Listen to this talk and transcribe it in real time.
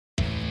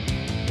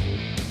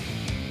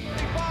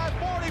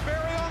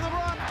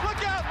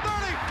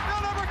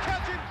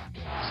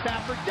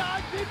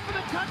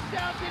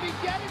Did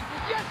he get it?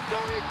 Yes,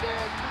 sir, he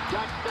did.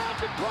 Touchdown,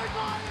 Detroit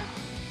Lions.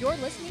 You're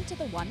listening to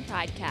the One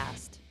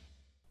Pridecast.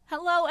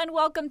 Hello and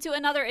welcome to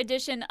another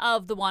edition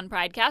of the One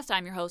Pridecast.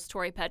 I'm your host,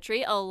 Tori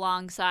Petry,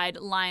 alongside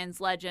Lions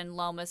legend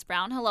Lomas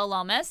Brown. Hello,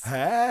 Lomas.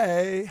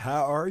 Hey,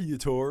 how are you,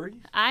 Tori?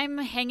 I'm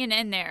hanging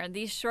in there.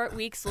 These short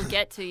weeks will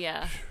get to you,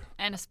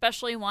 and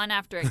especially one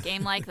after a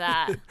game like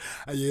that.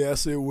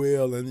 Yes, it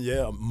will. And,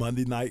 yeah,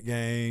 Monday night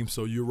game.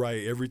 So you're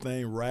right.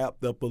 Everything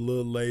wrapped up a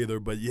little later.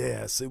 But,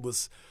 yes, it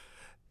was –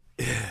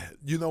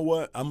 you know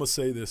what? I'm going to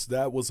say this.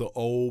 That was an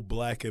old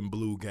black and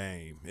blue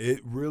game. It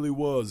really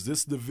was.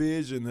 This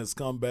division has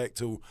come back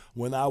to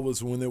when it was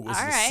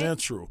the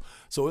Central.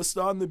 So it's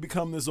starting to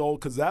become this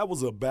old because that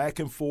was a back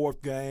and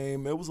forth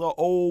game. It was an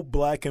old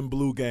black and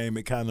blue game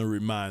it kind of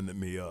reminded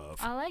me of.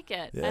 I like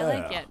it. Yeah. I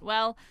like it.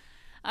 Well,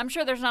 I'm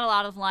sure there's not a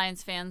lot of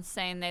Lions fans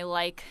saying they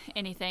like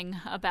anything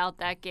about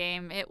that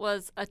game. It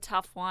was a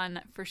tough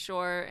one for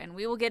sure, and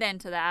we will get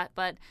into that.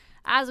 But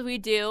as we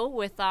do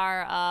with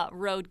our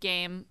road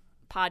game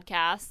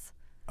podcasts,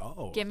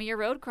 give me your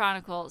road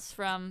chronicles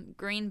from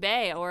Green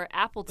Bay or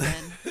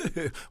Appleton.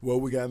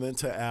 Well, we got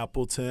into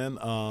Appleton.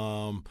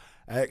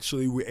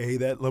 Actually, we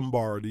ate at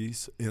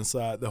Lombardi's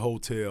inside the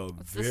hotel.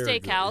 It's the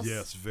steakhouse. Good.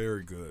 Yes,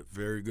 very good.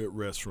 Very good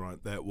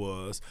restaurant that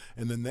was.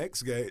 And the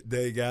next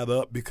day got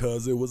up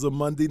because it was a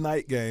Monday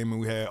night game and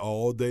we had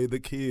all day to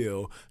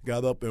kill.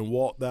 Got up and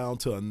walked down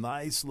to a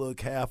nice little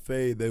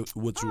cafe which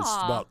was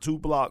about 2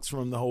 blocks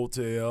from the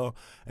hotel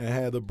and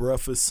had a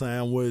breakfast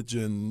sandwich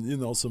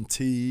and, some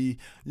tea,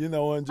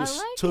 and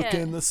just took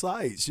in the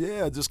sights.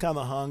 Yeah, just kind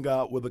of hung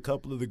out with a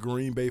couple of the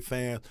Green Bay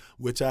fans,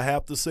 which I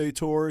have to say,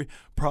 Tori,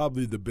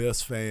 probably the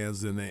best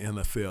fans in the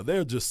NFL.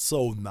 They're just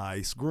so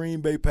nice.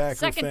 Green Bay Packer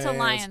fans. Second to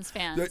Lions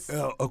fans.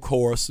 Of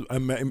course.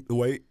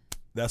 Wait,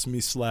 that's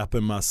me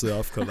slapping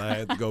myself because I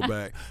had to go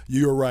back.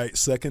 You're right,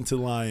 second to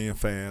Lion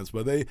fans.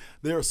 But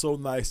they're so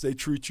nice. They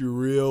treat you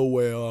real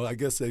well. I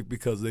guess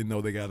because they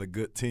know they got a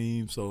good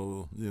team,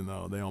 so, they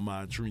don't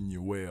mind treating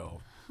you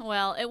well.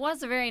 Well, it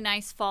was a very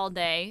nice fall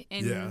day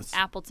in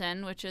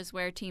Appleton, which is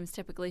where teams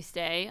typically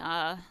stay.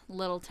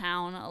 Little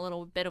town, a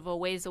little bit of a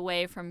ways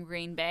away from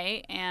Green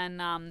Bay.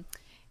 And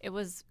it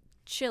was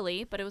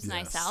chilly, but it was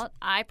nice out.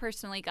 I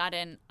personally got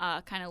in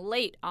kind of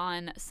late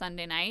on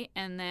Sunday night,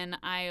 and then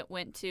I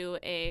went to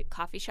a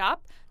coffee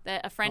shop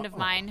that a friend of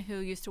mine who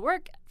used to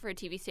work for a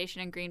TV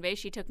station in Green Bay,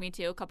 she took me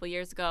to a couple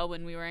years ago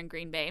when we were in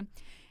Green Bay.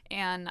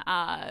 And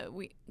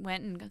we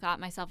went and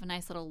got myself a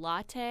nice little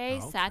latte,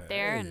 sat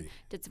there and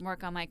did some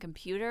work on my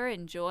computer,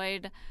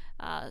 enjoyed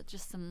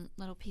just some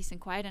little peace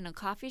and quiet in a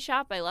coffee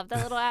shop. I love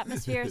that little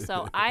atmosphere.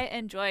 So I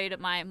enjoyed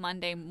my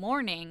Monday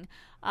morning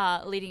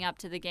leading up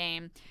to the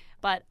game.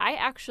 But I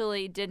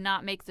actually did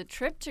not make the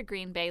trip to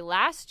Green Bay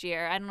last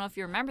year. I don't know if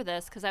you remember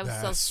this because I was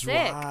so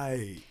sick.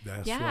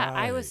 That's right.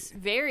 I was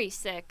very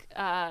sick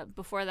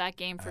before that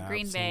game for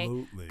Green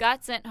Bay.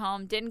 Got sent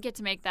home, didn't get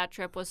to make that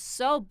trip, was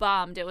so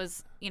bummed. It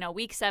was,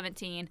 week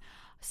 17.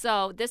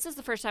 So this is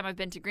the first time I've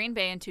been to Green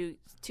Bay in two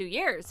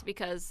years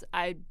because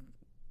I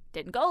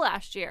didn't go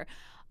last year.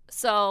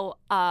 So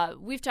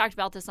we've talked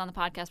about this on the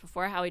podcast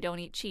before, how we don't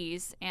eat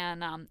cheese.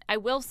 And I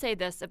will say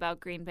this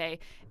about Green Bay.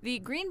 The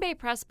Green Bay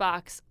press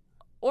box,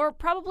 or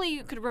probably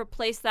you could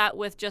replace that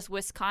with just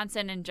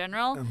Wisconsin in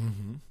general,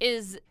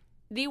 is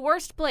the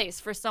worst place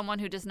for someone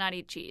who does not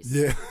eat cheese.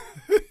 Yeah.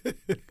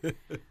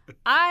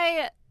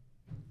 I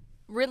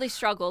really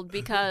struggled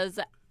because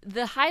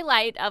the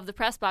highlight of the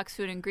press box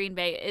food in Green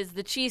Bay is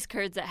the cheese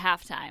curds at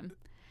halftime.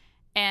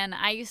 And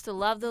I used to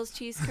love those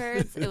cheese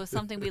curds. It was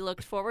something we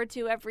looked forward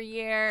to every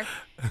year.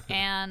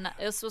 And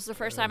this was the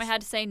first time I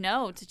had to say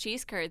no to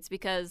cheese curds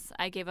because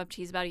I gave up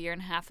cheese about a year and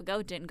a half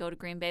ago. Didn't go to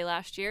Green Bay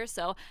last year,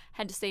 so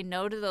had to say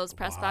no to those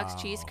press box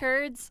cheese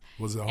curds.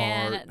 Was it hard?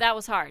 And that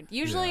was hard.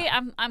 Usually,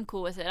 I'm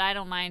cool with it. I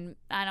don't mind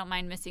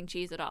missing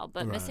cheese at all.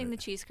 But missing the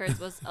cheese curds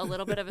was a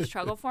little bit of a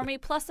struggle for me.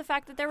 Plus the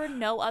fact that there were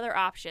no other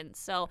options.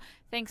 So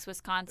thanks,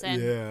 Wisconsin.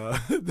 Yeah,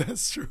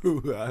 that's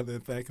true. I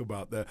didn't think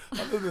about that.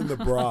 Other than the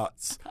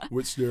brats,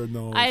 which they're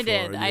known for. I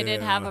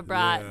did have a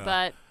brat,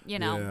 but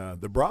Yeah,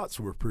 the brats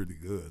were pretty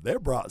good. Their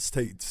brats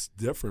taste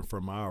different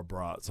from our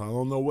brats. I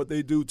don't know what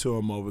they do to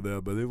them over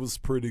there, but it was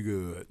pretty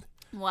good.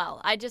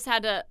 Well, I just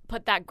had to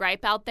put that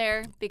gripe out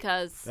there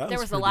because there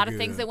was a lot of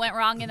things that went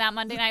wrong in that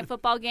Monday Night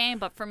Football game,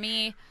 but for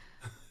me,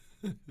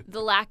 the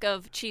lack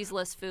of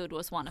cheeseless food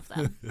was one of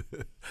them.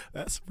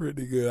 That's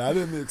pretty good. I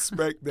didn't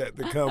expect that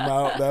to come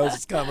out. That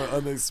was kind of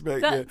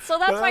unexpected. So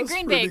that's my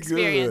Green Bay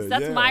experience. Good.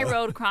 That's my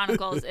road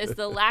chronicles, is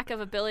the lack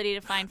of ability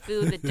to find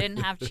food that didn't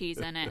have cheese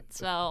in it.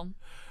 So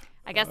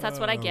I guess that's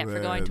what I get for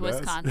going to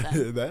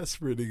Wisconsin. That's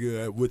pretty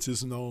good, which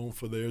is known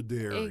for their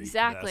dairy.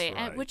 Exactly, That's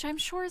right. and which I'm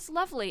sure is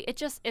lovely. It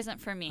just isn't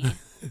for me.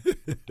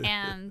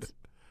 And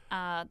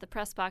the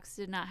press box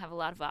did not have a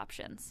lot of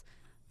options.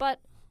 But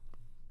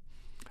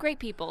great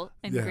people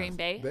in Green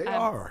Bay. They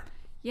are.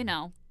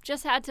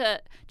 Just had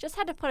to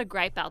put a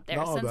gripe out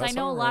there. Since I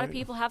know a lot of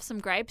people have some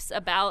gripes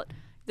about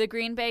the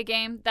Green Bay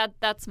game,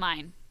 that's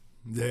mine.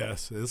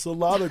 Yes, it's a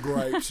lot of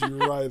gripes. You're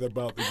right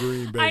about the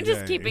Green Bay I'm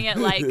just game. keeping it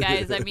light,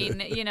 guys. I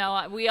mean,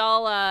 we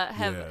all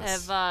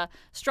have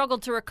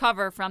struggled to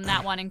recover from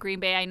that one in Green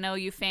Bay. I know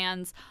you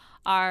fans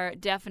are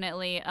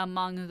definitely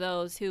among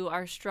those who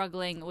are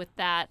struggling with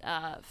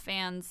that.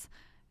 Fans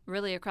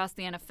really across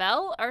the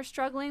NFL are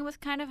struggling with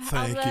kind of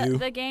how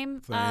the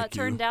game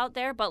turned out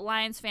there, but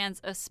Lions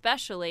fans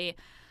especially.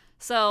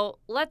 So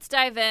let's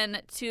dive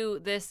in to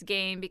this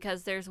game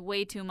because there's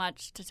way too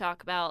much to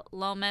talk about.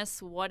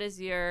 Lomas, what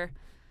is your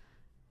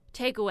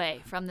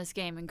takeaway from this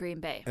game in Green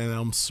Bay? And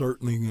I'm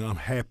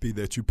happy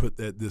that you put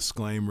that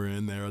disclaimer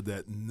in there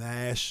that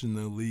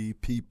nationally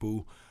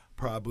people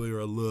probably are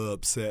a little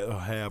upset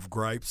or have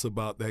gripes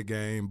about that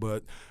game.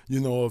 But,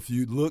 if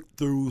you look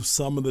through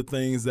some of the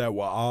things that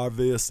were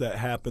obvious that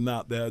happened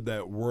out there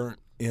that weren't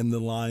in the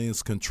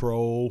Lions'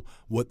 control,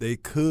 what they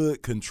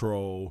could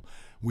control,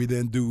 we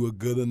didn't do a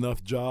good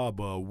enough job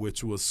of,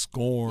 which was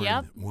scoring.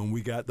 Yep. When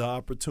we got the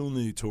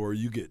opportunity, Tori,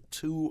 you get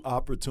 2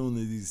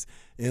 opportunities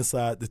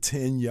inside the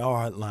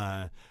 10-yard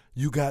line.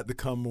 You got to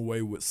come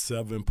away with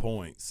 7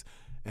 points.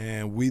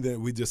 And we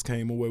just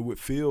came away with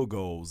field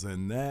goals.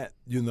 And that,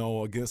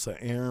 against an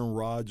Aaron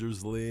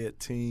Rodgers-led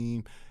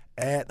team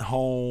at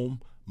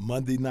home,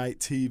 Monday Night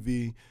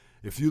TV,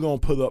 if you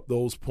don't put up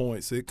those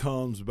points, it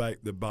comes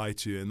back to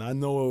bite you. And I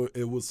know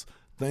it was –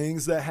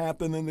 things that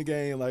happened in the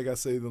game, like I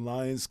say, the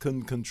Lions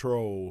couldn't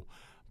control,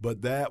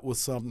 but that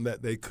was something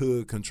that they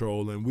could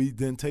control, and we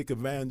didn't take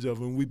advantage of,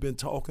 and we've been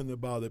talking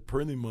about it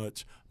pretty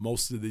much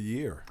most of the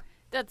year.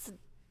 That's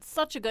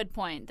such a good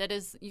point. That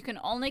is, you can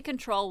only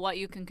control what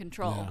you can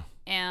control,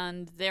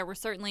 and there were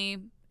certainly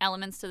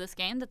elements to this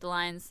game that the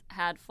Lions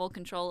had full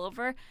control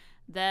over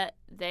that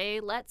they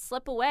let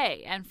slip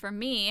away. And for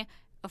me,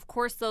 of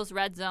course, those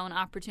red zone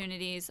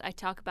opportunities, I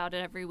talk about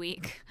it every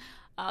week.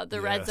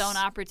 Red zone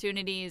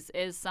opportunities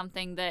is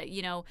something that,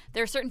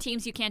 there are certain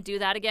teams you can't do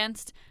that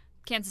against.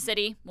 Kansas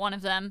City, one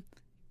of them.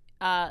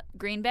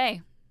 Green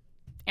Bay,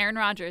 Aaron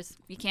Rodgers.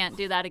 You can't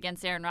do that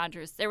against Aaron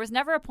Rodgers. There was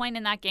never a point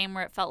in that game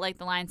where it felt like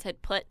the Lions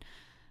had put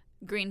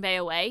Green Bay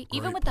away,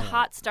 even with the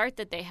hot start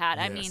that they had.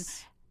 Yes. I mean,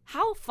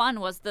 how fun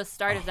was the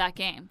start of that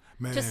game?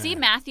 Man, to see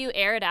Matthew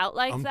air it out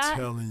like that? I'm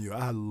telling you,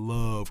 I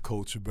love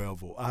Coach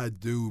Bevel. I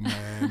do,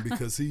 man,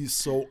 because he's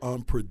so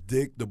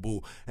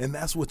unpredictable. And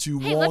that's what you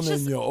want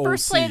in your OC.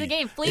 First play of the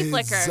game, flea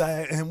flicker.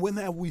 And when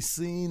have we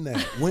seen that?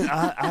 When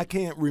I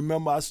can't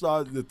remember. I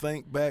started to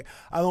think back.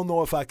 I don't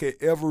know if I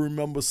could ever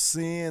remember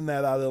seeing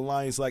that out of the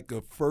Lions, like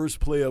the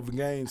first play of the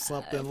game,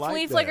 something like that.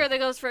 Flea flicker that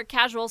goes for a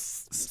casual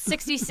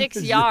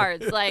 66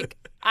 yards. Like,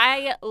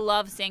 I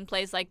love seeing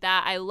plays like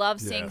that. I love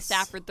seeing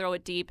Stafford throw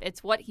it deep.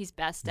 It's what he's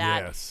best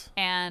at. Yes.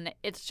 And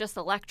it's just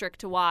electric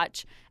to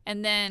watch.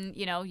 And then,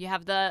 you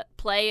have the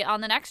play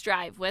on the next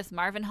drive with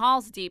Marvin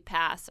Hall's deep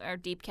pass or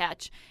deep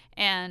catch.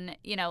 And,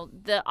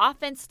 the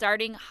offense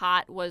starting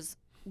hot was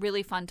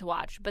really fun to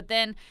watch. But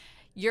then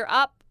you're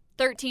up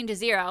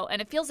 13-0,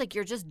 and it feels like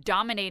you're just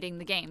dominating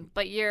the game.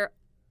 But you're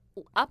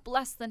up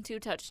less than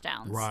 2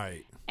 touchdowns.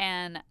 Right.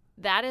 And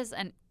that is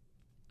an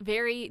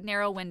very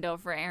narrow window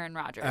for Aaron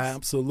Rodgers.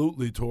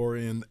 Absolutely,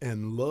 Tori,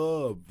 and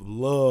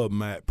love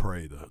Matt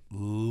Prater.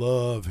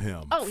 Love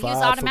him. Oh, he's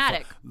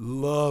automatic.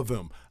 Love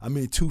him. I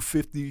mean,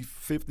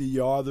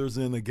 50-yarders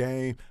in the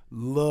game.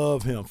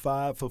 Love him.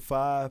 5 for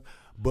 5.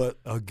 But,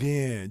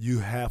 again, you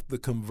have to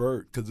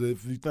convert because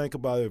if you think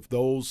about it, if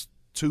those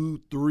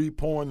 2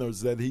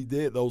 3-pointers that he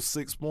did, those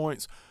 6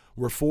 points,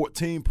 were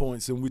 14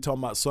 points, and we're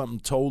talking about something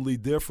totally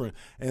different.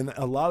 And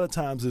a lot of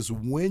times it's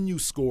when you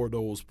score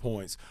those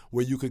points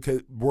where you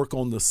could work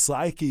on the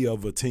psyche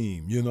of a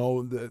team,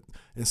 that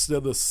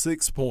instead of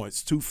 6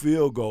 points, 2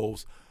 field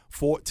goals,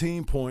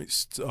 14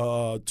 points,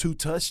 2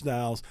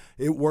 touchdowns,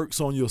 it works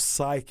on your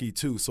psyche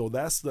too. So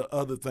that's the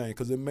other thing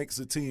because it makes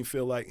the team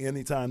feel like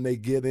anytime they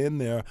get in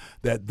there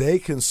that they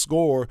can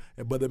score,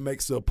 but it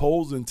makes the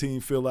opposing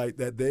team feel like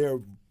that they're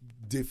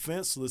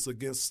defenseless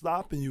against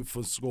stopping you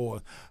from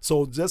scoring.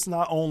 So just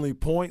not only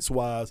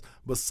points-wise,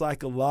 but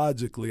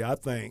psychologically, I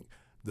think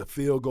the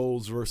field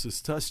goals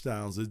versus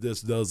touchdowns, it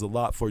just does a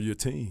lot for your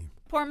team.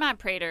 Poor Matt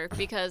Prater,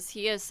 because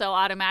he is so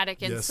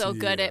automatic and so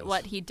good at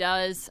what he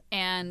does.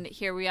 And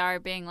here we are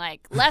being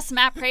like, less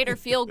Matt Prater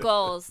field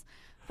goals.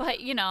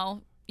 But,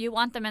 you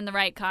want them in the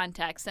right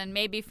context. And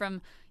maybe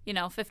from,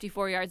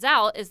 54 yards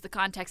out is the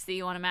context that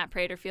you want a Matt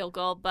Prater field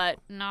goal, but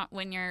not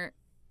when you're,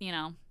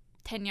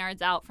 10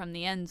 yards out from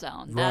the end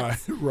zone.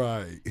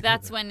 Right.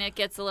 That's when it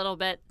gets a little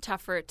bit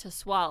tougher to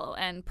swallow.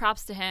 And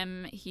props to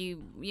him. He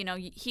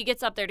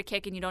gets up there to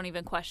kick and you don't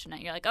even question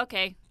it. You're like,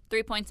 okay,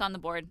 3 points on the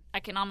board.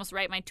 I can almost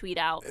write my tweet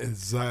out.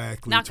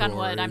 Exactly. Knock on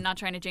wood. I'm not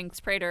trying to jinx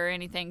Prater or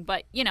anything,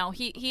 but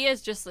he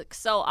is just like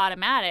so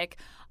automatic.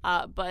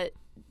 But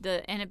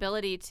the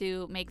inability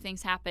to make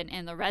things happen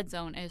in the red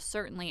zone is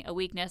certainly a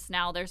weakness.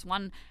 Now, there's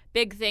one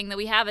big thing that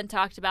we haven't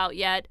talked about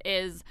yet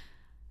is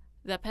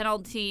the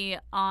penalty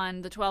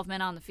on the 12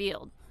 men on the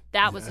field.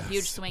 That was a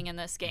huge swing in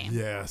this game.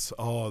 Yes.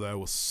 Oh, that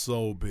was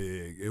so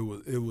big.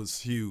 It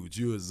was huge.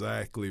 You're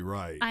exactly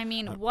right. I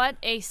mean, what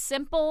a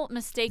simple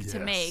mistake to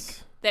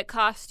make that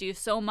cost you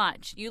so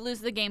much. You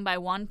lose the game by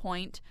 1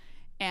 point,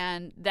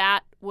 and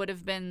that would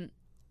have been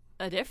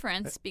a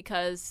difference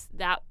because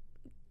that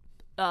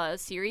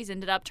series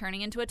ended up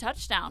turning into a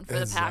touchdown for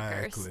the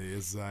Packers.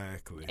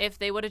 Exactly. If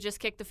they would have just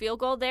kicked the field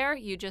goal there,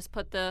 you just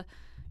put the,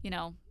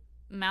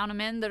 amount of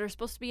men that are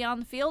supposed to be on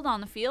the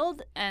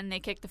field, and they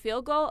kick the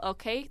field goal.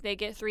 Okay, they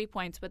get 3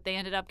 points, but they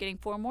ended up getting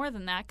 4 more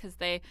than that because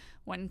they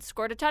went and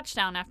scored a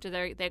touchdown after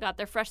they got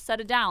their fresh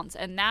set of downs.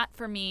 And that,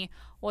 for me,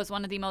 was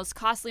one of the most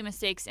costly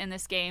mistakes in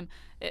this game.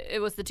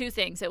 It was the two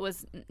things. It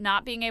was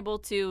not being able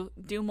to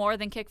do more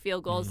than kick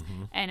field goals,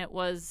 and it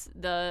was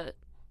the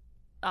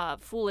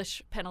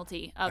foolish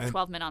penalty of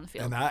 12 men on the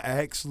field. And I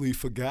actually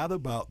forgot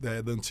about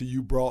that until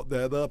you brought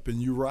that up. And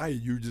you're right.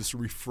 You just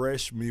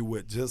refreshed me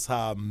with just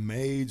how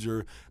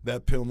major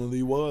that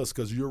penalty was,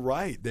 because you're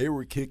right. They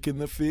were kicking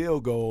the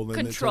field goal.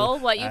 Control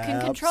what you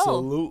can control.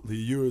 Absolutely.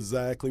 You're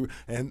exactly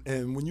right.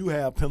 And when you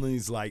have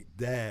penalties like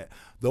that,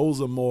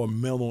 those are more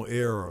mental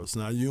errors.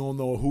 Now, you don't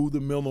know who the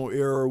mental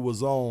error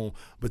was on,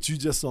 but you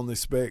just don't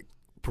expect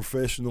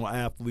professional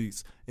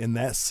athletes in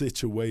that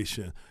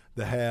situation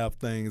to have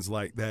things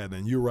like that.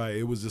 And you're right,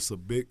 it was just a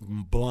big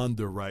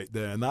blunder right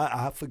there. And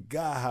I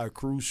forgot how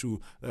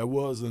crucial that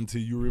was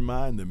until you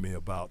reminded me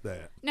about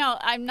that. No,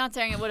 I'm not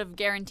saying it would have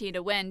guaranteed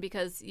a win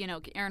because,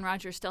 Aaron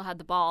Rodgers still had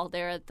the ball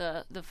there at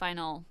the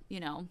final,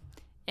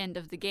 end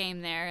of the game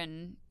there.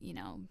 And,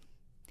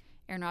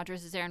 Aaron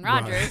Rodgers is Aaron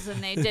Rodgers, right.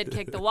 And they did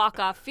kick the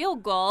walk-off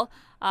field goal,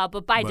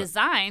 but by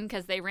design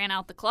because they ran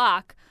out the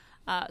clock.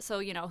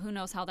 So, who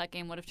knows how that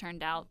game would have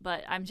turned out.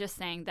 But I'm just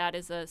saying that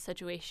is a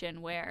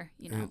situation where,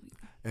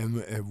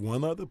 And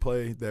one other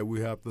play that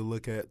we have to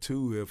look at,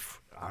 too,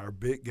 if our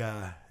big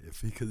guy, if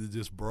he could have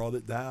just brought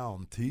it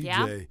down, TJ.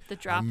 Yeah, the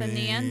drop in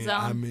the end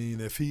zone. I mean,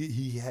 if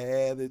he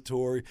had it,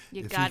 Tori,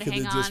 you if he could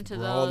have just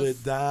brought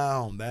those. it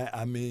down,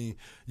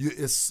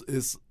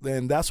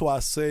 and that's why I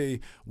say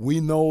we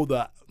know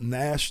the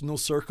national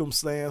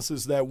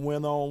circumstances that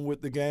went on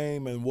with the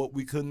game and what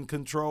we couldn't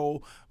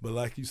control. But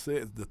like you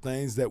said, the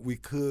things that we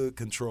could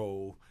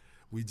control,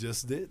 we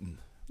just didn't.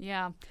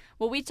 Yeah.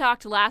 Well, we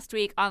talked last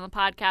week on the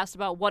podcast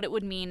about what it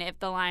would mean if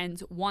the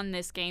Lions won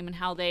this game and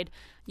how they'd,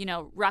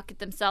 rocket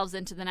themselves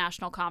into the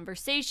national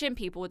conversation.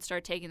 People would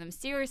start taking them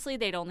seriously.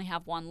 They'd only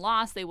have one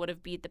loss. They would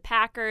have beat the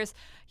Packers.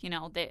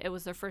 It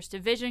was their first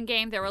division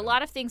game. There were a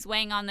lot of things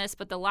weighing on this,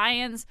 but the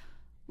Lions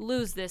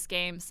lose this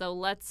game. So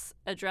let's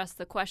address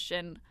the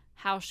question,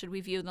 how should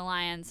we view the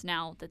Lions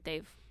now that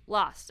they've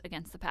lost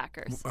against the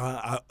Packers?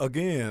 I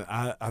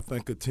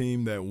think a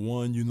team that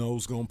won,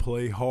 is going to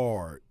play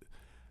hard.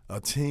 A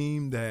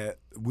team that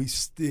we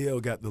still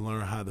got to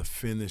learn how to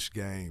finish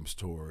games,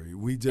 Tori.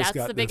 We just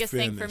got to finish. That's the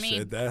biggest thing for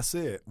me. That's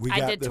it.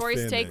 I did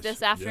Tori's Take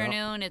this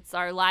afternoon. Yep. It's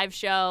our live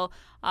show.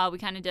 We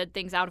kind of did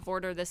things out of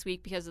order this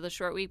week because of the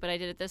short week, but I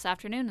did it this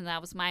afternoon, and that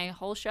was my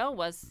whole show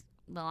was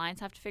the Lions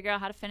have to figure out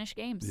how to finish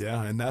games.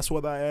 Yeah, and that's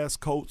what I asked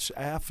Coach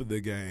after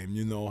the game.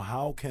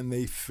 How can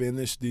they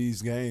finish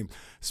these games?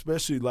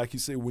 Especially, like you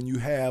said, when you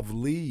have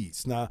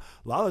leads. Now,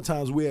 a lot of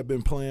times we have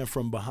been playing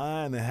from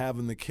behind and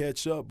having to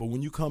catch up, but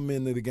when you come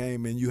into the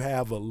game and you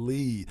have a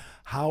lead,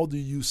 how do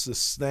you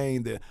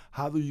sustain that?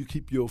 How do you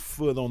keep your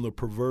foot on the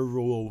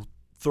proverbial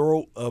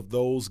throat of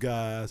those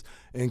guys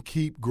and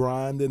keep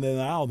grinding it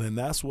out? And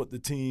that's what the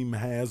team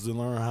has to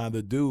learn how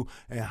to do.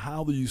 And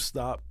how do you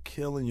stop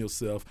killing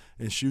yourself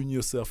and shooting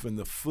yourself in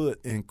the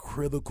foot in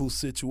critical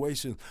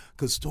situations?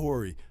 Because,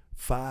 Tori,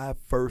 5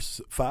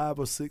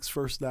 or 6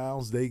 first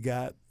downs they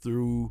got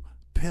through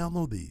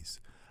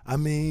penalties.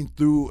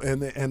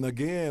 And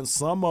again,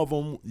 some of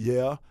them,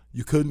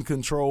 you couldn't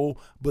control,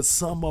 but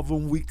some of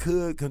them we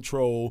could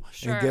control.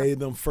 Sure. And gave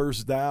them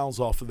first downs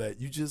off of that.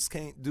 You just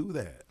can't do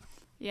that.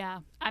 Yeah,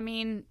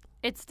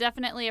 it's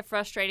definitely a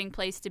frustrating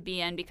place to be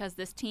in because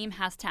this team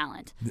has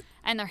talent,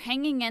 and they're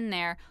hanging in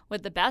there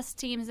with the best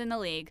teams in the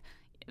league.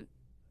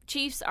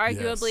 Chiefs,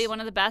 arguably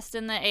one of the best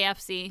in the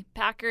AFC.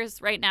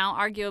 Packers, right now,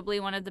 arguably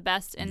one of the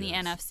best in the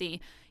NFC.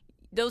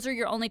 Those are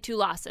your only 2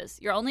 losses.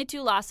 Your only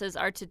 2 losses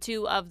are to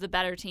 2 of the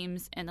better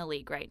teams in the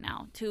league right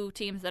now, 2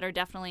 teams that are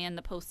definitely in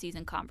the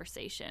postseason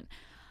conversation.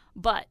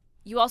 But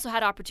you also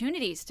had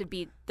opportunities to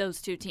beat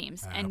those 2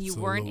 teams, and you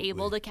weren't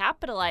able to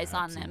capitalize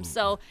on them.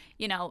 So,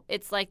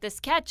 it's like this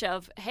catch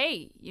of,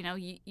 hey,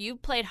 you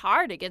played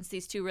hard against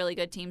these 2 really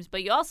good teams,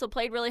 but you also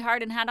played really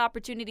hard and had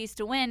opportunities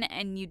to win,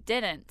 and you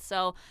didn't.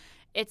 So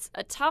it's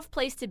a tough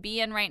place to be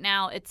in right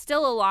now. It's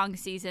still a long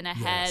season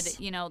ahead.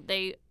 Yes.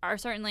 They are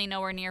certainly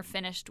nowhere near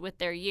finished with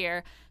their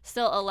year.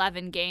 Still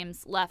 11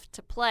 games left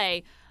to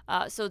play.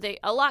 So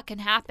a lot can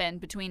happen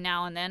between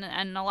now and then,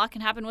 and a lot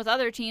can happen with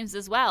other teams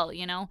as well.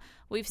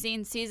 We've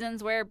seen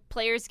seasons where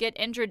players get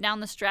injured down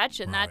the stretch,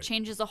 and that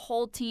changes a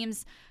whole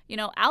team's,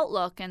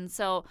 outlook. And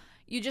so,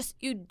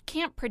 you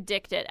can't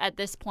predict it at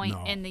this point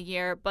in the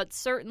year, but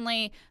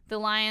certainly the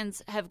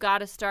Lions have got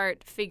to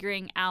start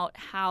figuring out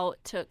how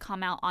to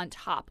come out on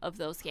top of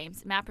those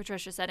games. Matt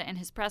Patricia said it in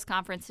his press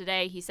conference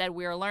today. He said,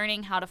 we are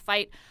learning how to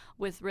fight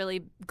with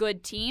really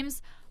good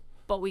teams,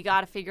 but we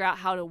got to figure out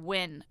how to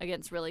win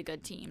against really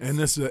good teams. And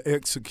it's the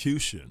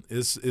execution.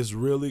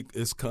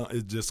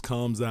 It just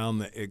comes down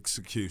to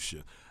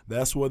execution.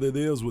 That's what it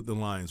is with the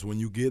Lions. When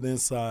you get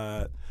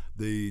inside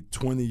the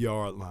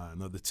 20-yard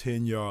line or the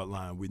 10-yard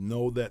line, we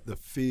know that the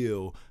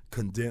field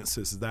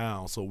condenses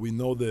down. So we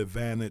know the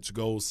advantage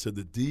goes to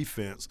the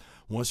defense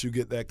once you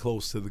get that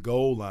close to the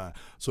goal line.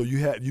 So you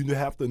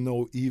have to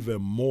know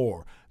even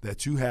more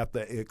that you have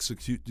to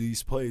execute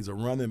these plays. A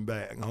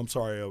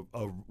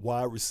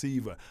wide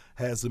receiver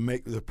has to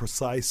make the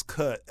precise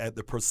cut at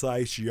the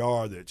precise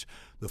yardage.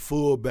 The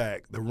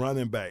fullback, the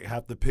running back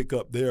have to pick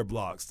up their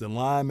blocks. The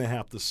linemen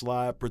have to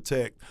slide,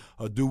 protect,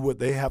 or do what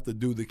they have to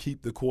do to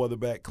keep the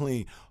quarterback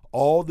clean.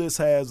 All this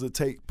has to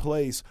take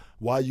place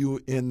while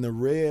you're in the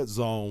red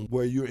zone,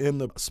 where you're in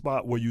the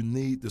spot where you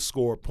need to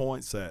score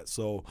points at.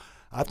 So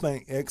I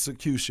think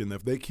execution,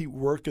 if they keep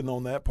working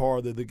on that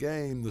part of the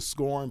game, the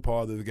scoring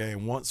part of the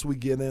game, once we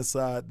get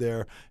inside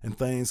there and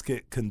things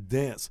get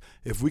condensed,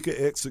 if we could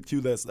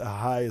execute at the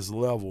highest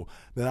level,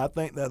 then I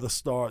think that'll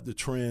start the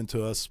trend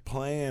to us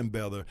playing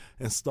better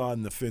and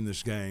starting to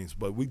finish games.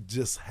 But we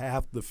just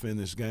have to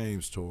finish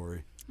games,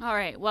 Tori. All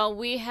right. Well,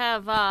 we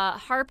have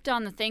harped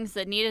on the things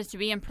that needed to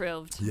be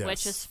improved, yes,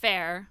 which is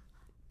fair.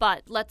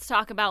 But let's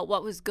talk about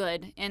what was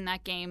good in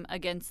that game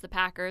against the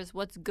Packers.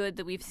 What's good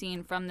that we've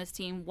seen from this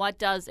team? What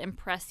does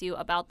impress you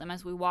about them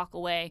as we walk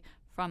away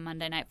from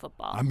Monday Night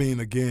Football? I mean,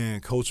 again,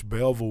 Coach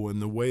Bevell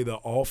and the way the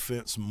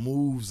offense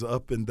moves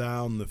up and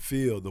down the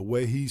field, the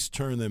way he's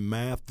turning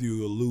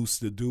Matthew loose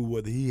to do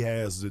what he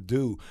has to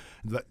do.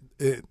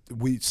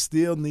 We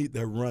still need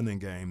that running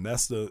game.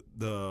 That's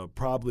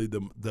probably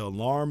the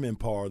alarming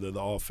part of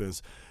the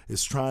offense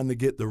is trying to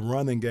get the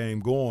running game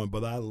going.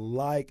 But I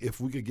like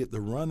if we could get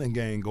the running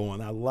game going.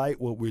 I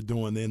like what we're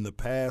doing in the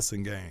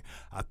passing game.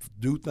 I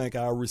do think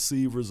our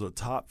receivers are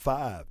top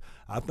 5.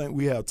 I think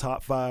we have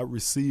top 5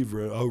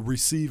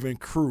 receiving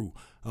crew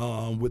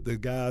with the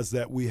guys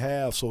that we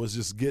have. So it's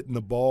just getting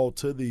the ball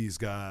to these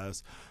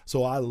guys.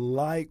 So I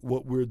like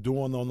what we're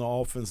doing on the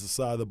offensive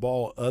side of the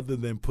ball other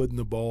than putting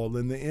the ball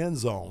in the end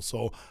zone.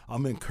 So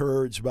I'm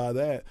encouraged by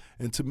that.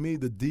 And to me,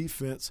 the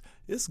defense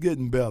is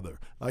getting better.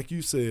 Like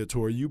you said,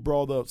 Tori, you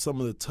brought up some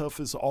of the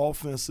toughest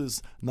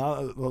offenses,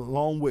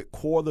 along with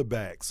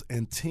quarterbacks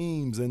and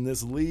teams in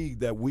this league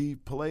that we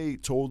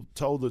played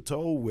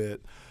toe-to-toe with.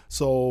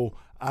 So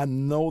I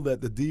know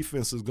that the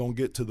defense is going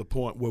to get to the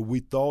point where we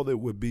thought it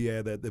would be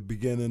at the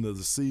beginning of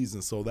the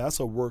season. So that's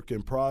a work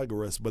in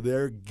progress. But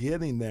they're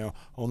getting there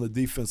on the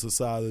defensive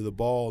side of the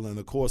ball. And,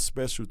 of course,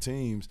 special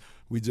teams,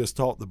 we just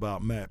talked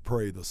about Matt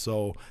Prater.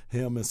 So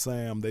him and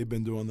Sam, they've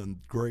been doing a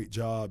great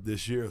job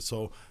this year.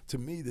 So, to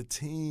me, the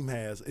team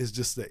is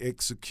just the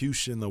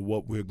execution of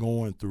what we're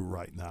going through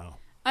right now.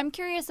 I'm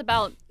curious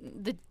about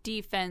the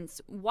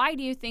defense. Why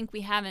do you think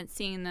we haven't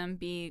seen them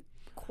be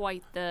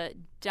quite the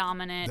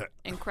dominant,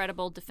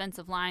 incredible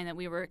defensive line that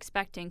we were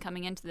expecting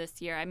coming into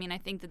this year? I mean, I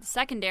think that the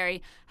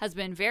secondary has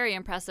been very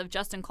impressive.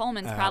 Justin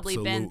Coleman's probably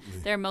been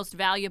their most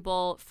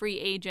valuable free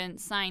agent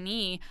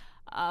signee,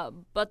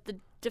 but the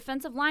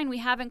defensive line we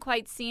haven't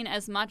quite seen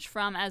as much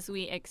from as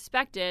we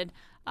expected.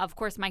 Of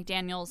course, Mike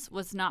Daniels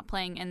was not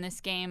playing in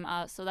this game,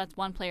 so that's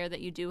one player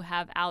that you do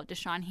have out.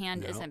 Deshaun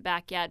Hand isn't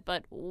back yet,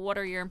 but what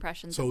are your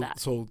impressions of that?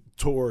 So,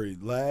 Tori,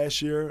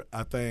 last year,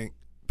 I think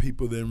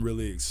people didn't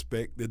really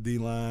expect the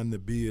D-line to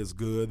be as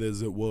good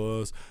as it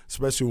was,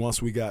 especially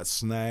once we got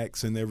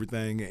snacks and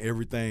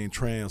everything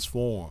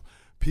transformed.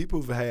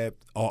 People have had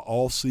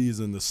all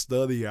season to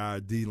study our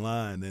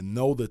D-line and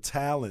know the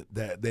talent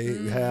that they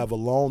have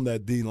along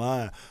that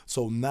D-line.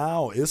 So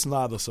now it's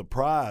not a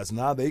surprise.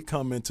 Now they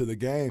come into the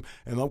game,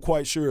 and I'm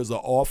quite sure as an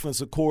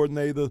offensive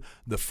coordinator,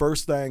 the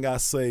first thing I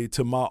say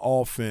to my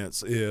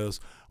offense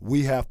is,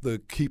 we have to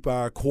keep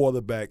our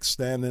quarterback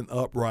standing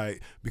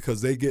upright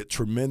because they get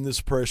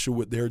tremendous pressure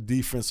with their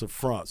defensive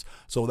fronts.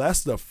 So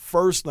that's the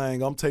first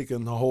thing I'm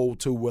taking the hold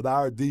to with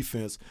our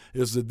defense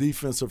is the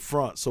defensive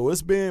front. So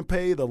it's being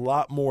paid a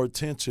lot more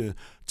attention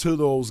to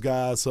those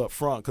guys up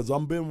front because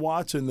I've been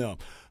watching them.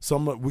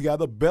 We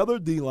got a better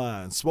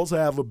D-line, supposed to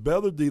have a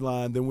better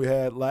D-line than we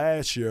had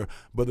last year.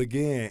 But,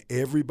 again,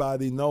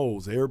 everybody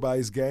knows.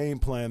 Everybody's game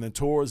planning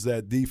towards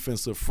that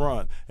defensive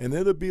front. And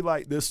it'll be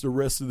like this the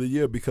rest of the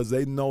year because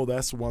they know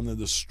that's one of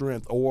the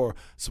strength or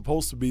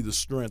supposed to be the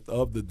strength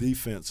of the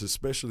defense,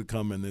 especially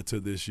coming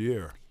into this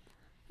year.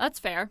 That's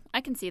fair.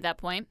 I can see that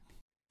point.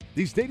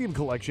 The Stadium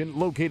Collection,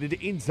 located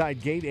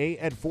inside Gate A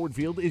at Ford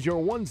Field, is your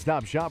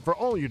one-stop shop for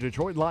all your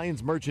Detroit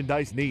Lions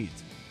merchandise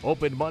needs.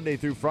 Open Monday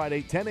through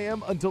Friday, 10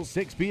 a.m. until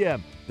 6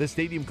 p.m. The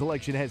Stadium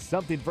Collection has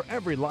something for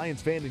every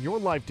Lions fan in your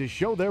life to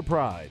show their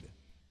pride.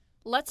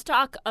 Let's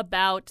talk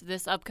about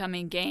this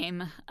upcoming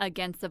game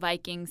against the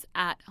Vikings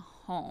at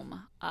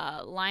home.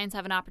 Lions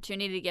have an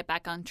opportunity to get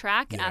back on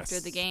track after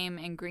the game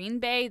in Green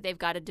Bay. They've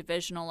got a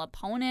divisional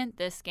opponent.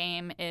 This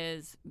game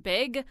is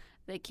big.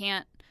 They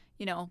can't,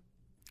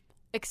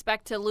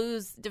 expect to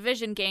lose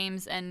division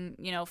games and,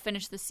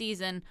 finish the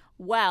season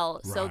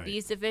well. Right. So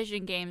these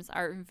division games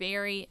are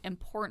very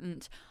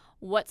important.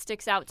 What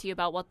sticks out to you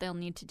about what they'll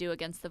need to do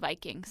against the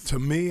Vikings? To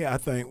me, I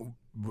think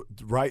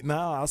right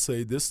now I'll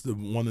say this is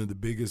one of the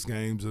biggest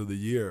games of the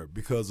year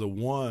because of,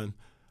 one,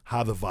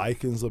 how the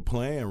Vikings are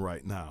playing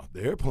right now.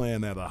 They're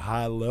playing at a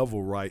high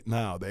level right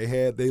now. They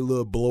had their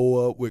little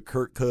blow up with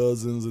Kirk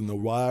Cousins and the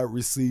wide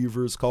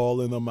receivers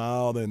calling them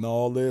out and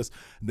all this.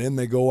 Then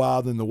they go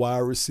out and the wide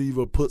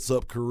receiver puts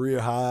up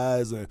career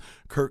highs and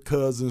Kirk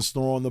Cousins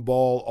throwing the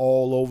ball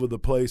all over the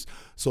place.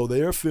 So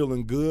they're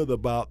feeling good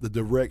about the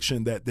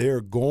direction that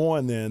they're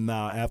going in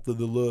now after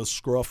the little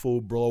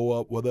scruffle, blow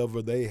up,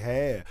 whatever they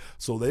had.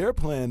 So they're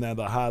playing at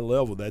a high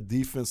level. That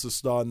defense is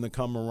starting to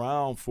come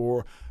around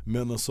for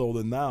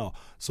Minnesota now.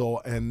 So,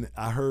 and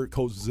I heard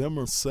Coach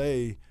Zimmer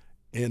say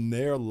in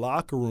their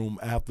locker room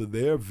after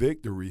their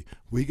victory,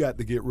 we got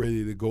to get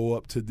ready to go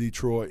up to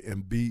Detroit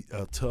and beat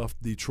a tough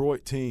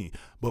Detroit team.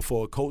 But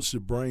for a coach to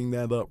bring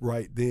that up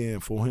right then,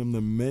 for him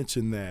to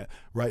mention that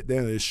right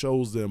then, it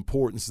shows the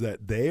importance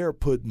that they're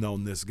putting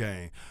on this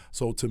game.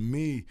 So to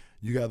me,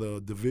 you got a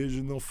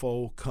divisional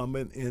foe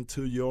coming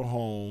into your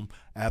home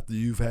after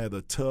you've had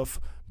a tough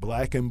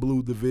black and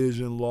blue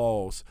division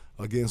loss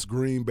against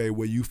Green Bay,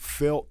 where you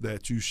felt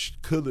that you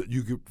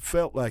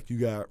felt like you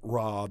got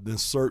robbed in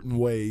certain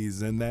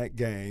ways in that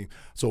game.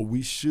 So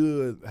we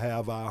should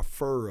have our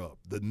fur up.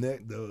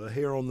 The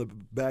hair on the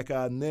back of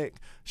our neck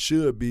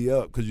should be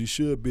up because you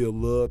should be a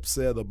little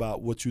upset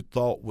about what you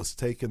thought was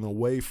taken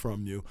away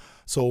from you.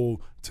 So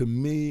to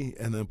me,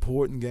 an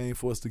important game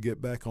for us to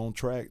get back on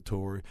track,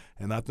 Tori,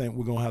 and I think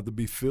we're going to have to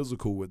be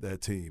physical with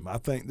that team. I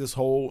think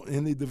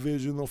any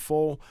divisional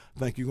foe, I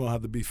think you're going to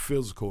have to be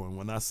physical. And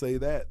when I say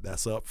that,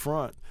 that's up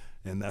front,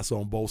 and that's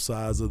on both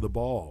sides of the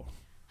ball.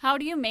 How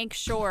do you make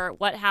sure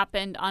what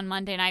happened on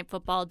Monday Night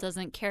Football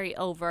doesn't carry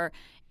over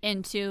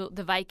into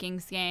the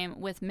Vikings game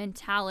with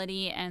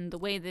mentality and the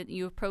way that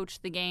you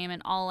approach the game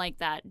and all like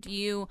that? Do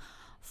you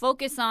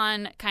focus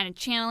on kind of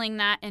channeling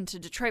that into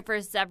Detroit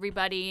versus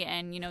everybody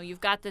and,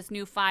 you've got this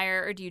new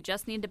fire, or do you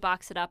just need to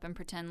box it up and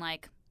pretend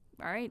like,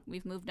 all right,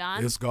 we've moved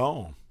on? It's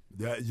gone.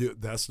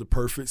 That's the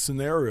perfect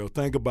scenario.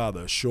 Think about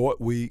a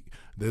short week.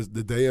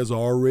 The day is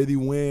already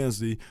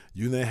Wednesday.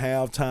 You didn't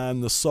have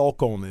time to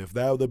sulk on it. If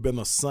that would have been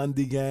a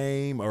Sunday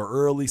game or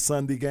early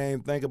Sunday game,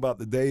 think about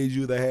the days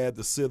you'd have had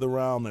to sit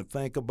around and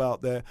think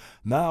about that.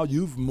 Now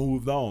you've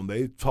moved on.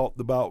 They talked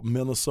about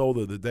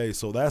Minnesota today,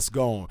 so that's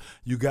gone.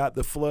 You got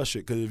to flush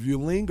it, because if you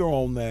linger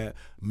on that,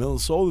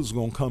 Minnesota's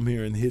going to come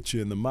here and hit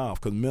you in the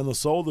mouth, because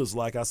Minnesota's,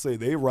 like I say,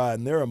 they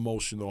riding their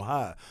emotional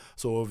high.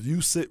 So if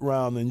you sit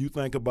around and you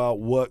think about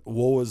what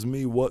woe is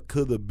me, what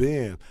could have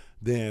been,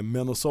 then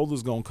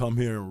Minnesota's going to come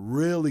here and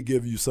really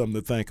give you something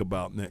to think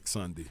about next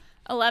Sunday.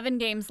 11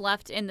 games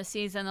left in the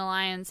season. The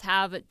Lions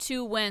have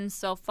 2 wins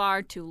so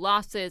far, 2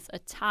 losses, a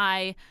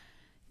tie.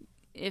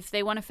 If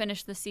they want to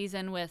finish the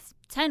season with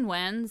 10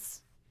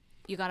 wins,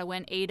 you got to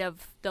win 8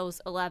 of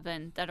those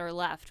 11 that are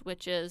left,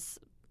 which is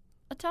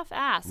a tough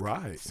ask.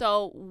 Right.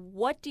 So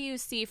what do you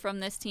see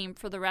from this team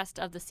for the rest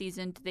of the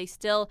season? Do they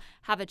still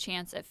have a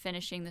chance at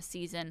finishing the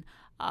season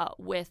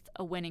with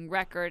a winning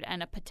record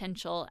and a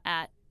potential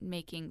at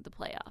making the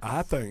playoffs?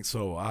 I think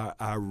so.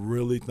 I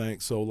really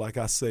think so. Like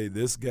I say,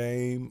 this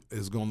game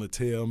is going to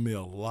tell me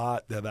a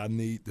lot that I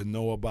need to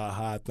know about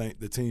how I think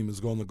the team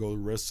is going to go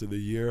the rest of the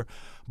year.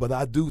 But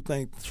I do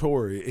think,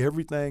 Tori,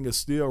 everything is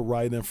still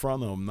right in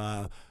front of them.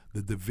 Now,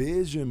 the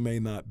division may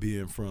not be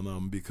in front of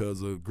them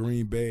because of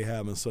Green Bay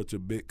having such a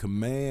big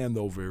command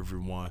over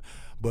everyone.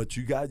 But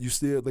you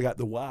still got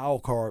the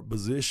wild card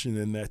position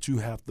in that you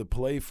have to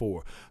play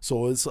for.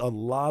 So it's a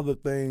lot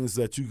of things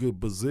that you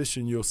could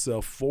position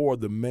yourself for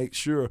to make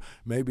sure.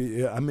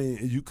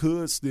 You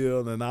could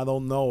still, and I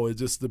don't know. It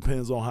just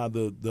depends on how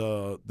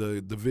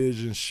the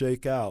divisions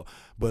shake out.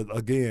 But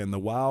again, the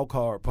wild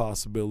card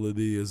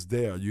possibility is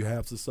there. You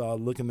have to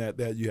start looking at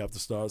that. You have to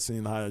start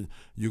seeing how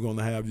you're going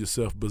to have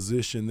yourself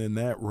positioned in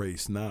that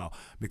race now.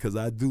 Because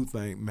I do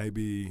think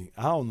maybe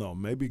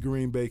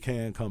Green Bay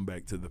can come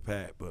back to the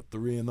pack, but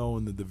 3-0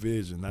 in the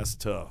division, that's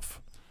tough.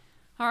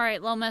 All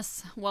right,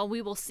 Lomas. Well,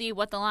 we will see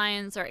what the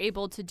Lions are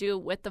able to do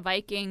with the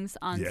Vikings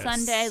on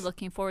Sunday.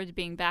 Looking forward to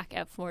being back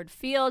at Ford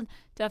Field.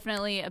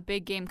 Definitely a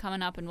big game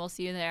coming up, and we'll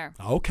see you there.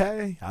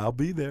 Okay, I'll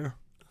be there.